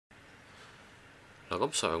嗱，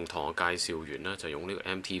咁上堂介紹完呢，就用呢個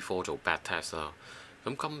MT4 做 back test 啦。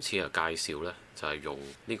咁今次介紹呢，就係用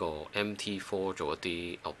呢個 MT4 做一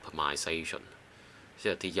啲 optimization， 即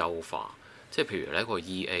係啲優化。即係譬如呢一個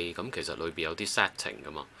EA， 咁其實裏邊有啲 setting 噶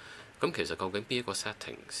嘛。咁其實究竟邊一個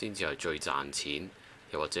setting 先至係最賺錢，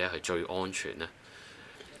又或者係最安全呢？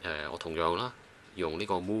我同樣啦，用呢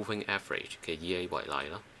個 moving average 嘅 EA 為例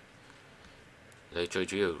啦。你最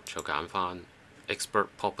主要就揀翻 expert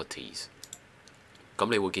properties。咁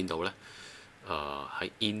你會見到呢，喺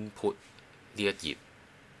input 呢一頁，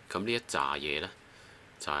咁呢一紮嘢呢，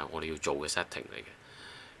就係我哋要做嘅 setting 嚟嘅。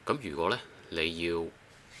咁如果呢，你要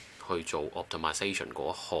去做 optimization 嗰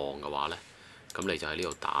一項嘅話呢，咁你就喺呢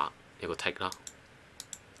度打一個 tick 啦。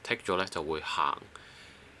tick 咗呢就會行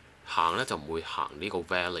呢就唔會行呢個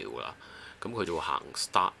value 啦。咁佢就會行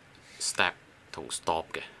start、step 同 stop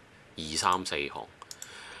嘅2、3、4項。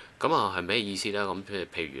咁啊係咩意思呢？咁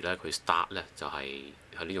譬如呢，佢 start 呢就係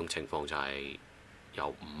喺呢種情況就係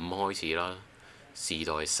由5開始啦，試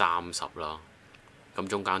到係30啦。咁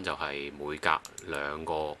中間就係每隔2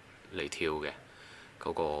個嚟跳嘅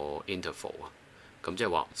嗰個 interval 啊。咁即係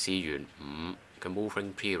話試完5嘅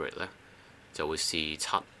moving period 呢，就會試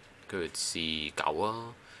7，跟住試9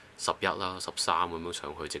啦、11啦、13咁樣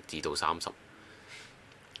上去，直至到30。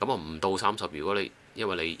咁啊唔到30，如果你因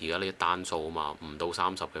為你而家呢單數啊嘛，唔到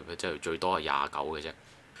30嘅，即係最多係29嘅啫。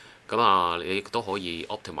咁啊，你亦都可以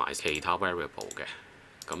optimize 其他 variable 嘅。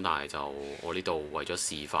咁但係就我呢度為咗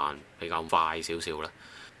示範比較快少少咧，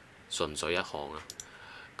純粹一項啦。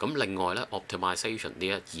咁另外咧 optimization 呢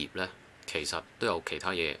一頁咧，其實都有其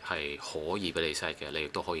他嘢係可以俾你 set 嘅，你亦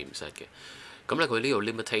都可以唔 set 嘅。咁咧佢呢個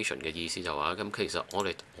limitation 嘅意思就話，咁其實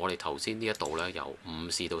我哋頭先呢一度咧由5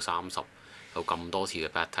試到30，有咁多次嘅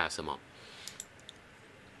back test 啊嘛。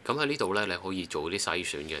咁喺呢度咧，你可以做啲篩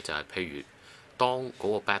選嘅，就係譬如當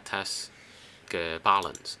嗰個 back test 嘅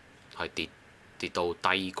balance 係跌到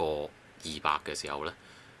低過200嘅時候咧，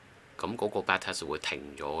咁嗰個 back test 會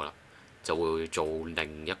停咗噶啦，就會做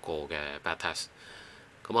另一個嘅 back test。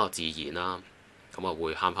咁啊自然啦，咁啊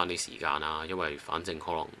會慳翻啲時間啦，因為反正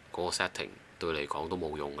可能嗰個 setting 對你嚟講都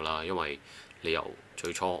冇用噶啦，因為你由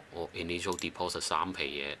最初我 initial deposit 3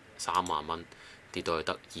皮嘢3萬蚊跌到去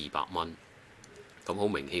得200蚊。咁好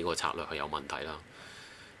明顯個策略係有問題啦。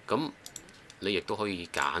咁你亦都可以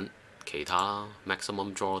揀其他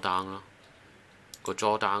maximum drawdown 啦。個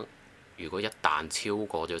drawdown 如果一旦超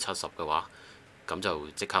過咗70嘅話，咁就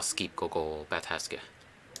即刻 skip 嗰個 back test 嘅。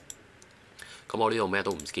咁我呢度咩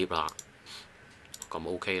都唔 skip 啦，咁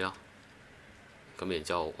OK 啦。咁然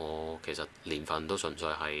之後我其實年份都純粹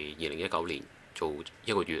係2019年做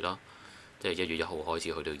1個月啦，即係1月1號開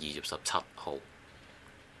始去到2月17號。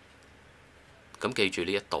咁記住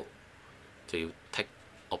呢一度就要 tick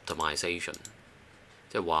optimization，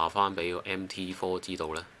 即係話翻俾個 MT4 知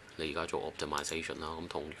道呢，你而家做 optimization 啦。咁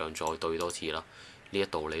同樣再對多次啦，呢一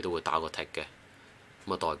度你都會打個 tick 嘅，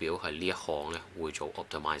咁啊代表係呢一項呢會做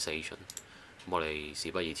optimization。咁我哋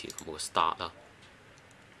事不宜遲，咁個 start 啦。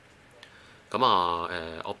咁啊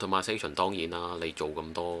optimization 當然啦，你做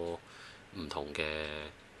咁多唔同嘅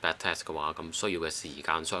back test 嘅話，咁需要嘅時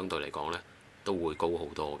間相對嚟講呢都會高好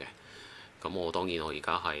多嘅。咁我當然我而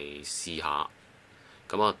家係試下，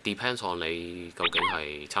咁啊 depends on 你究竟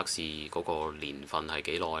係測試嗰個年份係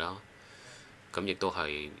幾耐啦，咁亦都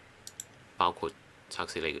係包括測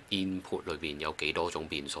試你 input 裏邊有幾多種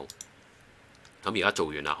變數。咁而家做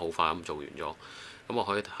完啦，好快咁做完咗，咁我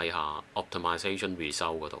可以睇下 optimization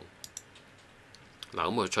result 嗰度。嗱，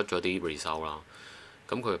咁佢出咗啲 result 啦，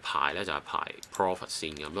咁佢排呢就係排 profit 先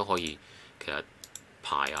嘅，咁都可以其實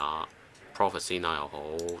排下 profit 先啊又好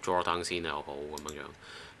drawdown 先啊又好咁樣樣。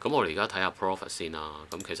咁我哋而家睇下 profit 先啦。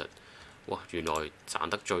咁其實哇，原來賺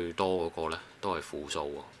得最多嗰個呢都係負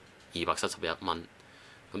數喎，271蚊。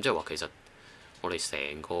咁即係話其實我哋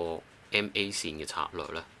成個 MA 線嘅策略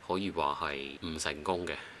呢，可以話係唔成功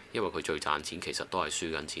嘅，因為佢最賺錢其實都係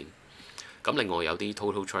輸緊錢。咁另外有啲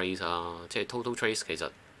total trace 啊，即係 total trace 其實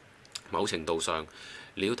某程度上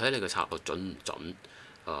你要睇你嘅策略準唔準，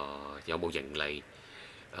有冇盈利。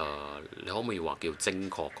你可唔可以話叫精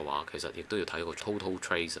確嘅話，其實亦都要睇個 total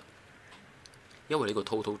trace。因為呢個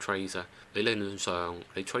total trace 咧，你理論上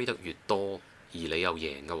你 trade 得越多，而你又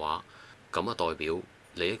贏嘅話，咁啊代表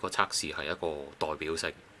你呢個測試係一個代表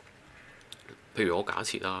性。譬如我假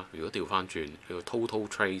設啦，如果調翻轉，你個 total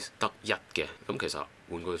trace 得1嘅，咁其實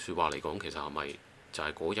換句説話嚟講，其實係咪就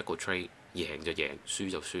係嗰一個 trade 贏就贏，輸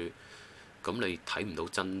就輸？咁你睇唔到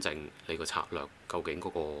真正你個策略究竟嗰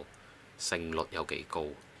個勝率有幾高？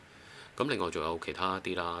咁另外仲有其他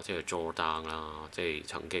啲啦，即係 drawdown 啦，即係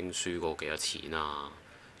曾經輸過幾多錢啊，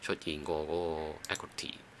出現過嗰個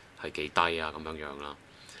equity 係幾低啊咁樣啦。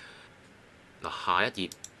嗱，下一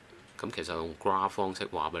頁咁其實用 graph 方式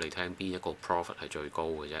話俾你聽邊一個 profit 係最高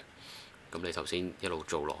嘅啫。咁你首先一路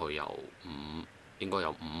做落去應該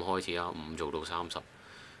由5開始啦，5做到30。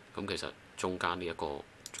咁其實中間呢一個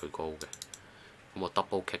最高嘅，咁我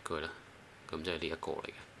double click 佢咧，咁即係呢一個嚟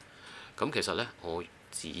嘅。咁其實咧，我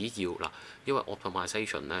只要嗱，因為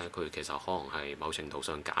optimization 咧，佢其實可能係某程度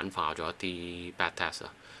上簡化咗一啲 bad test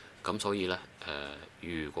啊。咁所以咧，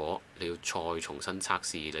如果你要再重新測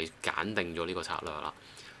試，你揀定咗呢個策略啦，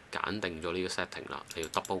揀定咗呢個 setting 啦，你要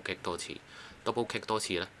double click 多次，double click 多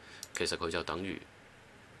次咧，其實佢就等於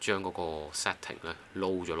將嗰個 setting 咧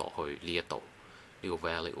撈咗落去呢一度，呢個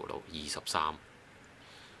value 度23。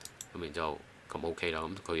咁然之後咁 OK 啦，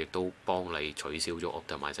咁佢亦都幫你取消咗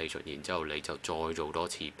optimization，然之後你就再做多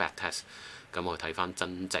次 back test，咁我睇翻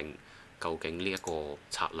真正究竟呢一個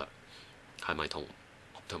策略係咪同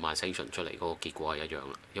optimization 出嚟嗰個結果係一樣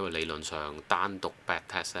啦。因為理論上單獨 back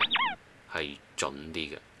test 咧係準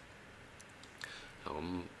啲嘅。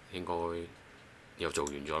咁應該又做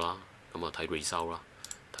完咗啦，咁啊睇 result 啦，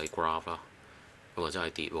睇 graph 啦，咁啊真係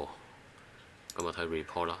跌喎。咁啊睇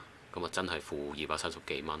report 啦，咁啊真係負270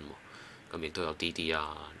幾蚊喎。咁亦都有 DD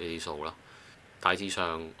啊呢啲數啦。大致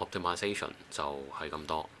上 optimization 就係咁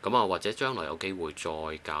多。咁啊或者將來有機會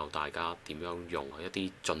再教大家點樣用一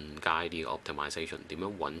啲進階啲嘅 optimization，點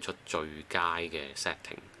樣揾出最佳嘅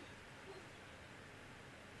setting。